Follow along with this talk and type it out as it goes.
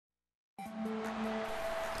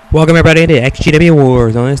Welcome everybody to XGW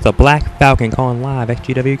Wars on this the Black Falcon calling live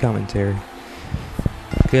XGW commentary.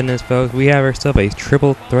 Goodness folks, we have ourselves a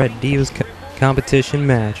triple threat Divas competition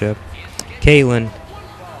matchup. Kaitlyn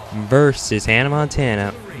versus Hannah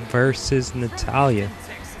Montana versus Natalya.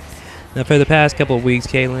 Now for the past couple of weeks,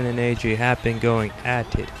 Kaitlyn and AJ have been going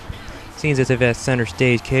at it. Seems as if at center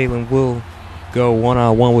stage, Kaitlyn will go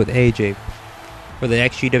one-on-one with AJ for the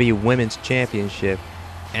XGW Women's Championship.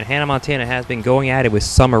 And Hannah Montana has been going at it with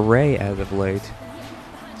Summer Rae as of late.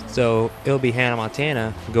 So it'll be Hannah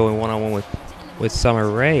Montana going one-on-one with Summer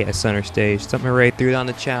Rae at center stage. Summer Rae threw down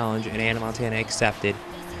the challenge and Hannah Montana accepted,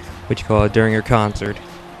 during her concert.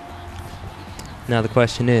 Now the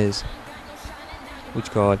question is, who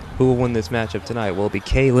will win this matchup tonight? Will it be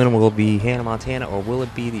Kaitlyn, will it be Hannah Montana, or will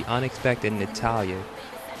it be the unexpected Natalya,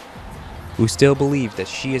 who still believes that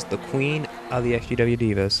she is the queen of the XGW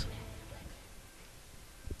Divas?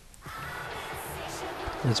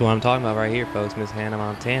 That's what I'm talking about right here, folks. Miss Hannah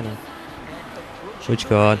Montana,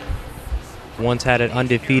 once had an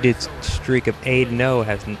undefeated streak of 8-0,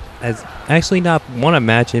 has actually not won a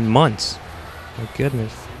match in months. My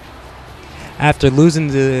goodness. After losing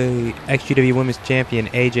to the XGW Women's Champion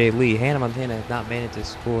AJ Lee, Hannah Montana has not managed to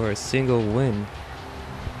score a single win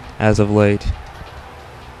as of late.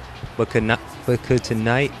 But could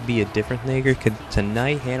tonight be a different nigger? Could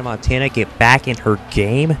tonight Hannah Montana get back in her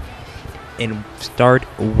game and start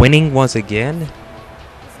winning once again?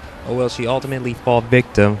 Or will she ultimately fall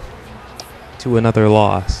victim to another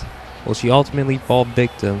loss? Will she ultimately fall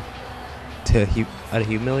victim to a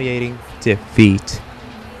humiliating defeat?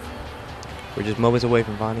 We're just moments away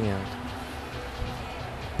from finding out.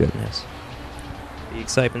 Goodness. The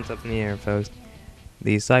excitement's up in the air, folks.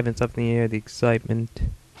 The excitement's up in the air. The excitement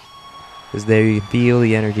is there. You feel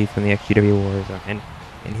the energy from the XGW Warzone.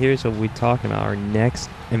 And here's what we're talking about. Our next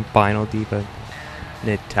and final diva,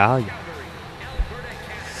 Natalya.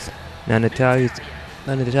 Now Natalya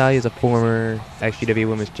is a former XGW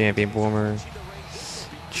Women's Champion, former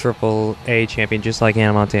Triple A champion, just like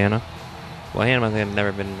Hannah Montana. Well, Hannah Montana has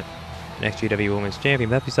never been an XGW Women's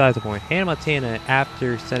Champion. That's besides the point. Hannah Montana,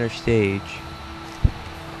 after center stage,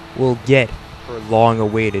 will get her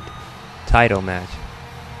long-awaited title match.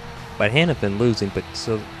 But Hannah's been losing,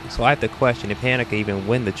 so I have to question if Hannah can even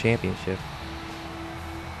win the championship.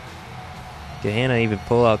 Can Hannah even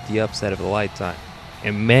pull out the upset of a lifetime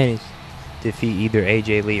and manage to defeat either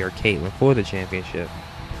AJ Lee or Kaitlyn for the championship?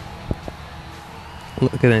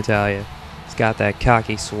 Look at Natalya. She's got that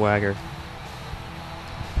cocky swagger,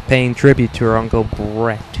 paying tribute to her uncle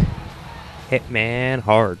Bret Hitman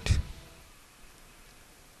Hart.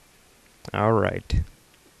 Alright,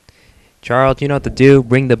 Charles, you know what to do.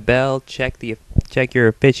 Ring the bell. Check your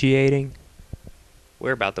officiating.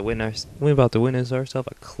 We're about to win ourselves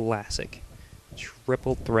a classic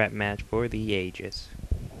triple threat match for the ages.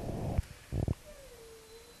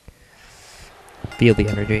 Feel the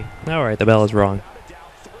energy. All right, the bell is rung.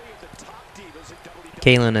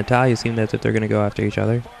 Kaitlyn and Natalya seem as if they're gonna go after each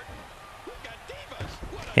other.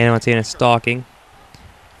 Hannah Montana stalking.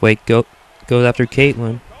 Wait, goes after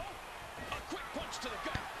Kaitlyn.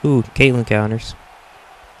 Ooh, Kaitlyn counters.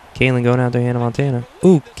 Kaitlyn going after Hannah Montana.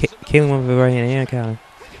 Ooh, Kaitlyn went with the right hand counter.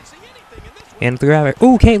 And the grabber.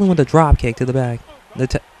 Ooh, Kaitlyn with a drop kick to the back.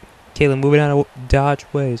 Kaitlyn moving out of dodge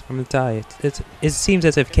ways from Natalya. It seems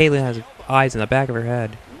as if Kaitlyn has eyes in the back of her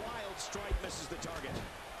head.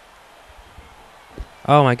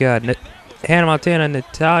 Oh my God, Hannah Montana and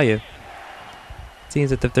Natalya. It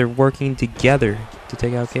seems as if they're working together to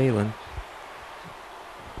take out Kaitlyn.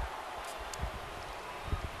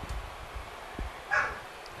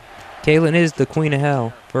 Kaitlyn is the queen of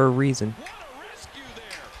hell for a reason.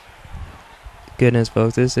 Goodness,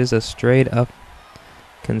 folks, this is a straight up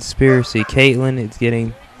conspiracy. Kaitlyn is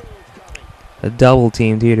getting a double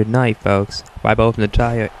teamed here tonight, folks, by both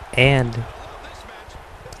Natalya and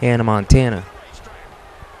Hannah Montana.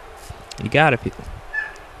 You gotta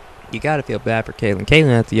feel bad for Kaitlyn. Kaitlyn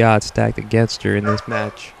has the odds stacked against her in this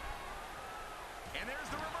match.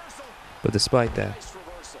 But despite that,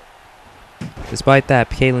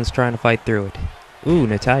 Kaitlyn's trying to fight through it. Ooh,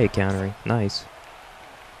 Natalya countering. Nice.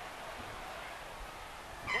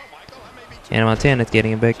 Hannah Montana's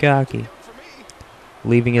getting a bit cocky,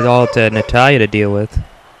 leaving it all to Natalya to deal with.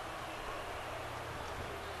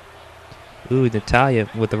 Ooh, Natalya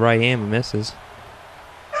with the right hand misses.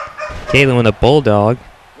 Kaitlyn with a bulldog.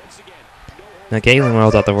 Now Kaitlyn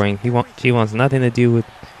rolls out the ring. She wants nothing to do with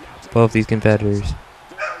both these competitors.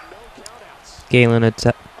 Kaitlyn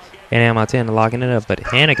and Hannah Montana locking it up, but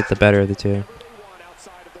Hannah gets the better of the two.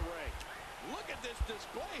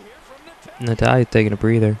 Natalya's taking a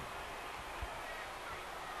breather.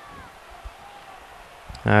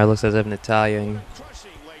 Alright, looks as if Natalya and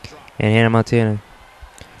Hannah Montana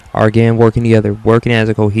are again working together, working as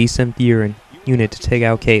a cohesive unit to take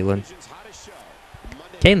out Kaitlyn.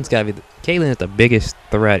 Kaitlyn is the biggest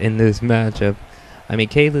threat in this matchup. I mean,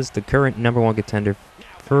 Kaitlyn's the current #1 contender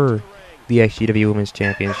for the XGW Women's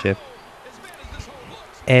Championship.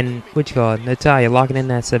 And Natalya locking in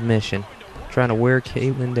that submission, trying to wear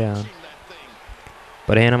Kaitlyn down.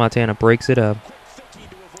 But Hannah Montana breaks it up.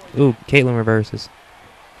 Ooh, Kaitlyn reverses.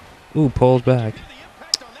 Ooh, pulls back.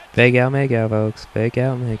 Fake out, make out, folks. Fake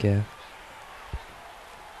out, make out.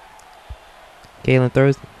 Kaitlyn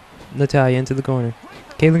throws Natalya into the corner.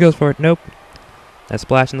 Kaitlyn goes for it. Nope. That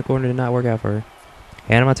splash in the corner did not work out for her.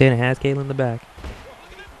 Hannah Montana has Kaitlyn in the back.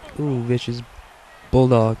 Ooh, vicious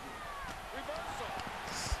bulldog.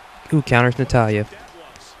 Ooh, counters Natalya.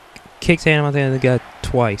 Kicks Hannah Montana in the gut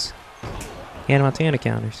twice. Hannah Montana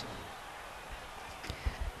counters.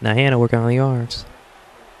 Now Hannah work on the arms.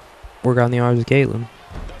 Work on the arms of Kaitlyn.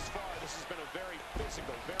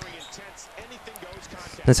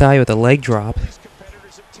 Natalya with a leg drop.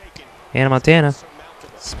 Hannah Montana.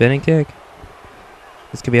 Spinning kick.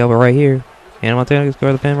 This could be over right here. Hannah Montana can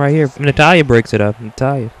score the pin right here. Natalya breaks it up.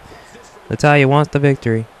 Natalya wants the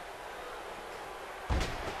victory.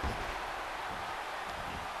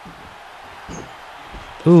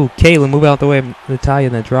 Ooh, Kaitlyn, move out the way. Natalya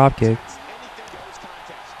in that drop kick.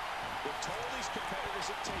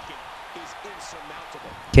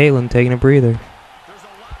 Kaitlyn taking a breather.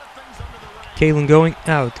 Kaitlyn going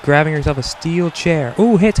out, grabbing herself a steel chair.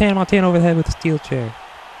 Ooh, hits Hannah Montana over the head with a steel chair.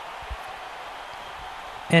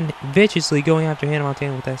 And viciously going after Hannah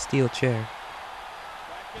Montana with that steel chair.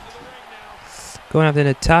 Going after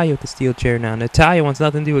Natalya with the steel chair now. Natalya wants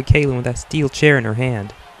nothing to do with Kaitlyn with that steel chair in her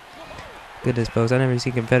hand. Goodness, folks, I've never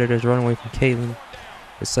seen competitors run away from Kaitlyn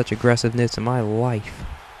with such aggressiveness in my life.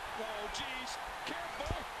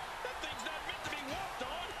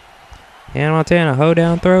 Hannah Montana, hoe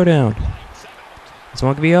down, throw down. This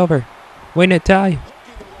one could be over. Wait, Natalya.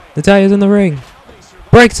 Natalya's in the ring.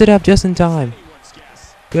 Breaks it up just in time.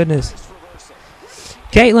 Goodness.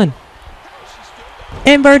 Kaitlyn.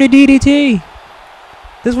 Inverted DDT.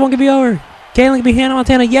 This one could be over. Kaitlyn could be Hannah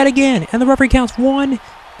Montana yet again. And the referee counts 1,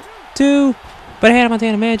 2. But Hannah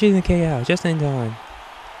Montana managing the KO just in time.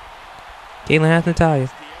 Kaitlyn has Natalya.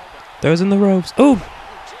 Throws in the ropes. Ooh.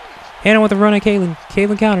 Hannah with a run at Kaitlyn.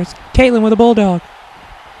 Kaitlyn counters. Kaitlyn with a bulldog.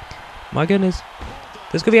 My goodness.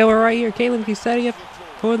 This could be over right here. Kaitlyn keeps setting up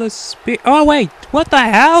for the spear. Oh, wait. What the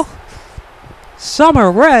hell?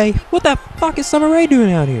 Summer Rae? What the fuck is Summer Rae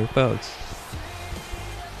doing out here, folks?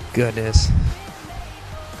 Goodness.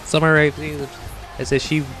 Summer Rae, please. It says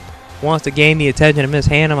she wants to gain the attention of Miss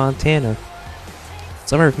Hannah Montana.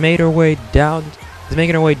 Summer's made her way down. Is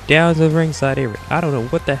making her way down to the ringside area. I don't know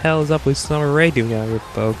what the hell is up with Summer Rae doing out here,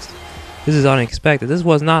 folks. This is unexpected. This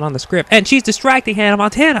was not on the script. And she's distracting Hannah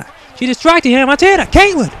Montana. She's distracting Hannah Montana.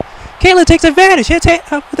 Kaitlyn. Kaitlyn takes advantage. Hits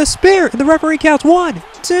Hannah with a spear. And the referee counts 1,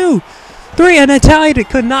 2, 3. And Natalya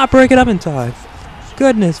could not break it up in time.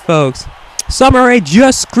 Goodness, folks. Summer Rae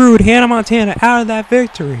just screwed Hannah Montana out of that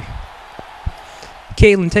victory.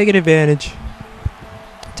 Kaitlyn taking advantage.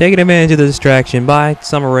 Taking advantage of the distraction by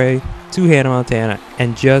Summer Rae to Hannah Montana.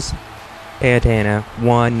 And just had Hannah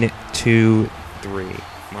 1, 2, 3.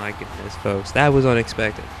 My goodness, folks, that was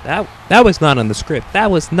unexpected. That was not on the script. That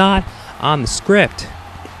was not on the script.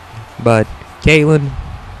 But Kaitlyn,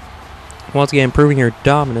 once again, proving her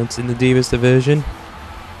dominance in the Divas division.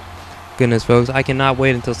 Goodness, folks, I cannot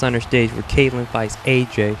wait until center stage where Kaitlyn fights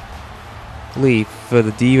AJ Lee for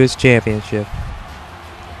the Divas Championship.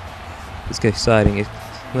 It's exciting. It's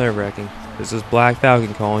nerve-wracking. This is Black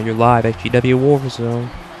Falcon calling your live XGW War Zone.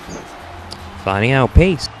 Finding out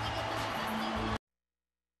pace.